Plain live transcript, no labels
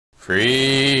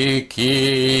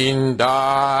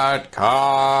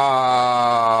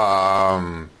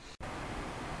freekeene.com.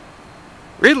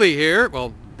 Ridley here.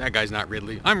 Well, that guy's not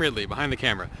Ridley. I'm Ridley, behind the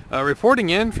camera.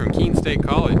 Reporting in from Keene State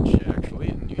College, actually,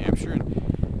 in New Hampshire.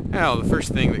 And, well, the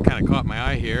first thing that kind of caught my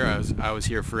eye here, I was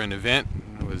here for an event.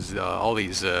 It was all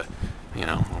these, you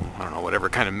know, I don't know, whatever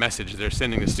kind of message they're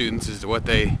sending the students as to what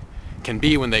they can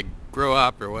be when they grow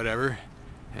up or whatever.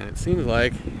 And it seems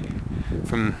like,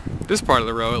 from this part of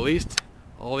the row at least,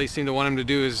 all they seem to want them to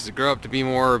do is to grow up to be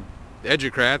more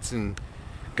educrats and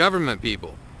government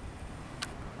people.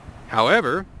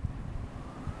 However,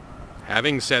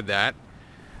 having said that,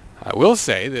 I will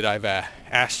say that I've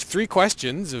asked 3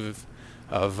 questions of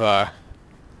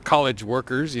college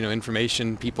workers, you know,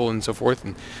 information people and so forth,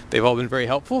 and they've all been very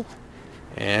helpful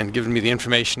and given me the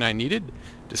information I needed,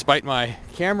 despite my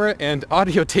camera and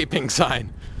audio taping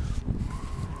sign.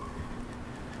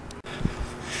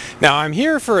 Now I'm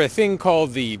here for a thing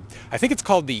called I think it's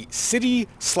called the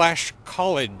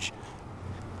City/College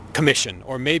Commission,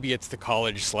 or maybe it's the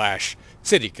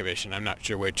College/City Commission, I'm not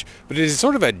sure which, but it is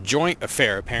sort of a joint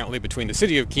affair apparently between the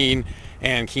City of Keene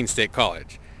and Keene State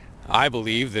College. I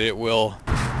believe that it will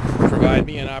provide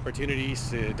me an opportunity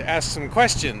to ask some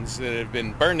questions that have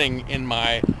been burning in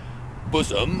my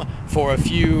bosom for a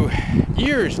few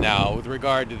years now with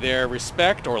regard to their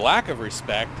respect or lack of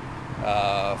respect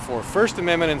for First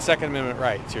Amendment and Second Amendment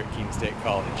rights here at Keene State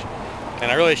College.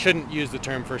 And I really shouldn't use the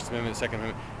term First Amendment and Second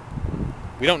Amendment.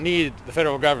 We don't need the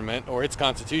federal government or its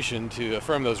constitution to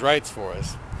affirm those rights for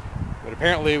us. But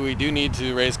apparently we do need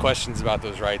to raise questions about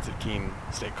those rights at Keene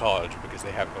State College because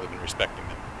they haven't really been respecting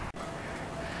them.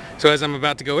 So as I'm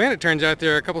about to go in, it turns out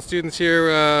there are a couple students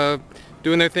here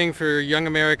doing their thing for Young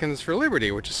Americans for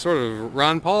Liberty, which is sort of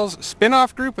Ron Paul's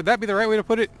spin-off group. Would that be the right way to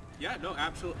put it? Yeah, no,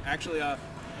 absolutely. Actually,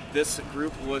 this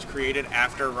group was created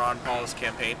after Ron Paul's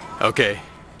campaign. Okay.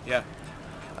 Yeah.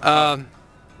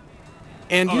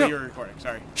 And oh, you know, you're recording,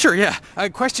 sorry. Sure, yeah. A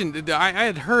question, I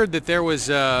had heard that there was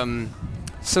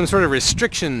some sort of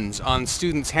restrictions on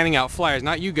students handing out flyers,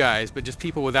 not you guys, but just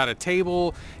people without a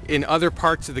table in other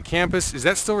parts of the campus. Is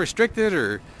that still restricted,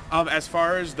 or? As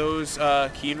far as those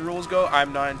Keene rules go,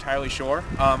 I'm not entirely sure.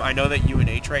 I know that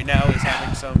UNH right now is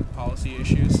having some policy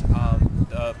issues.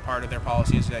 Part of their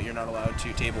policy is that you're not allowed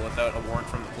to table without a warrant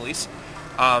from the police.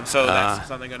 So that's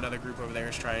something another group over there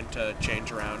is trying to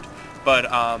change around. But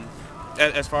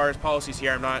as far as policies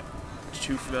here, I'm not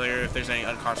too familiar if there's any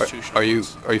unconstitutional. Are you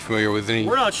familiar with any?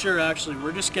 We're not sure actually.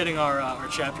 We're just getting our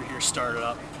chapter here started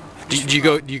up. Do you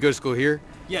go to school here?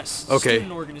 Yes. Okay.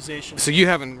 Student organization. So you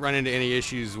haven't run into any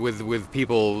issues with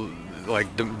people like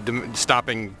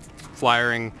stopping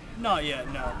flyering? Not yet,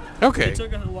 no. Okay. It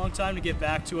took us a long time to get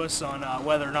back to us on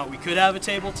whether or not we could have a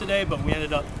table today, but we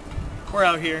ended up. We're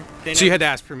out here. So you had to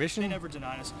ask permission? They never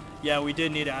denied us. Yeah, we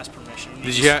did need to ask permission.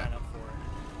 Did you sign up for it?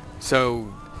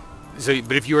 So,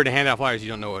 but if you were to hand out flyers, you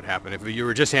don't know what would happen. If you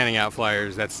were just handing out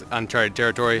flyers, that's uncharted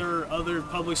territory? There are other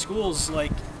public schools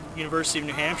like University of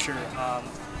New Hampshire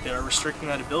that are restricting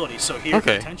that ability. So here,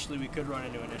 potentially, we could run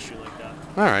into an issue like that.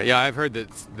 All right. Yeah, I've heard that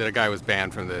a guy was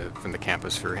banned from the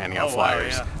campus for handing out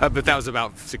flyers. Wow, yeah. But that was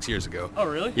about 6 years ago. Oh,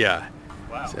 really? Yeah.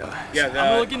 Wow. So, yeah, I'm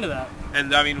gonna look into that.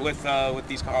 And I mean, with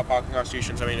these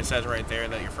constitutions, I mean, it says right there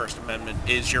that your First Amendment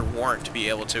is your warrant to be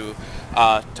able to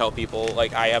tell people,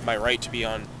 like, I have my right to be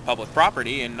on public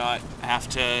property and not have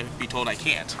to be told I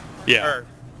can't. Yeah. Or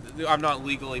I'm not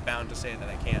legally bound to say that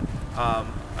I can't.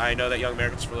 I know that Young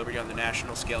Americans for Liberty on the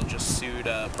national scale just sued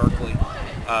Berkeley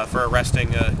for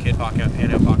arresting a kid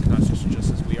handing out pocket constitutions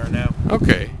just as we are now.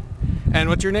 Okay. And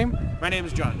what's your name? My name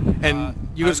is John. And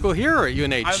you go to school here or at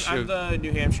UNH? I'm the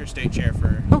New Hampshire State Chair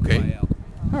for UIL.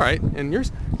 All right. And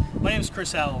yours? My name is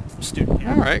Chris Howell, student here.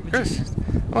 All right, Chris.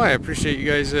 Well, I appreciate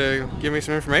you guys giving me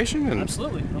some information. And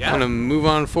absolutely. I'm going to move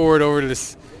on forward over to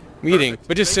this meeting. Perfect.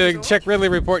 But just check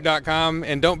RidleyReport.com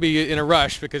and don't be in a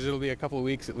rush because it'll be a couple of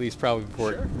weeks at least probably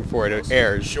before it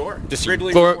airs. Sure. Just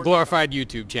glorified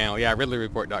YouTube channel. Yeah,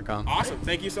 RidleyReport.com. Awesome.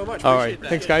 Thank you so much. All right.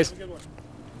 Thanks, guys.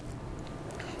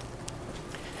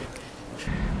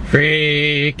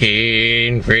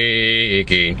 Freaking.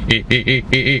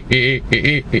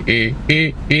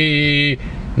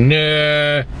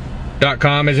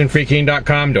 No.com isn't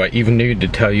freaking.com. Do I even need to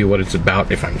tell you what it's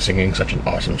about if I'm singing such an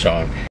awesome song?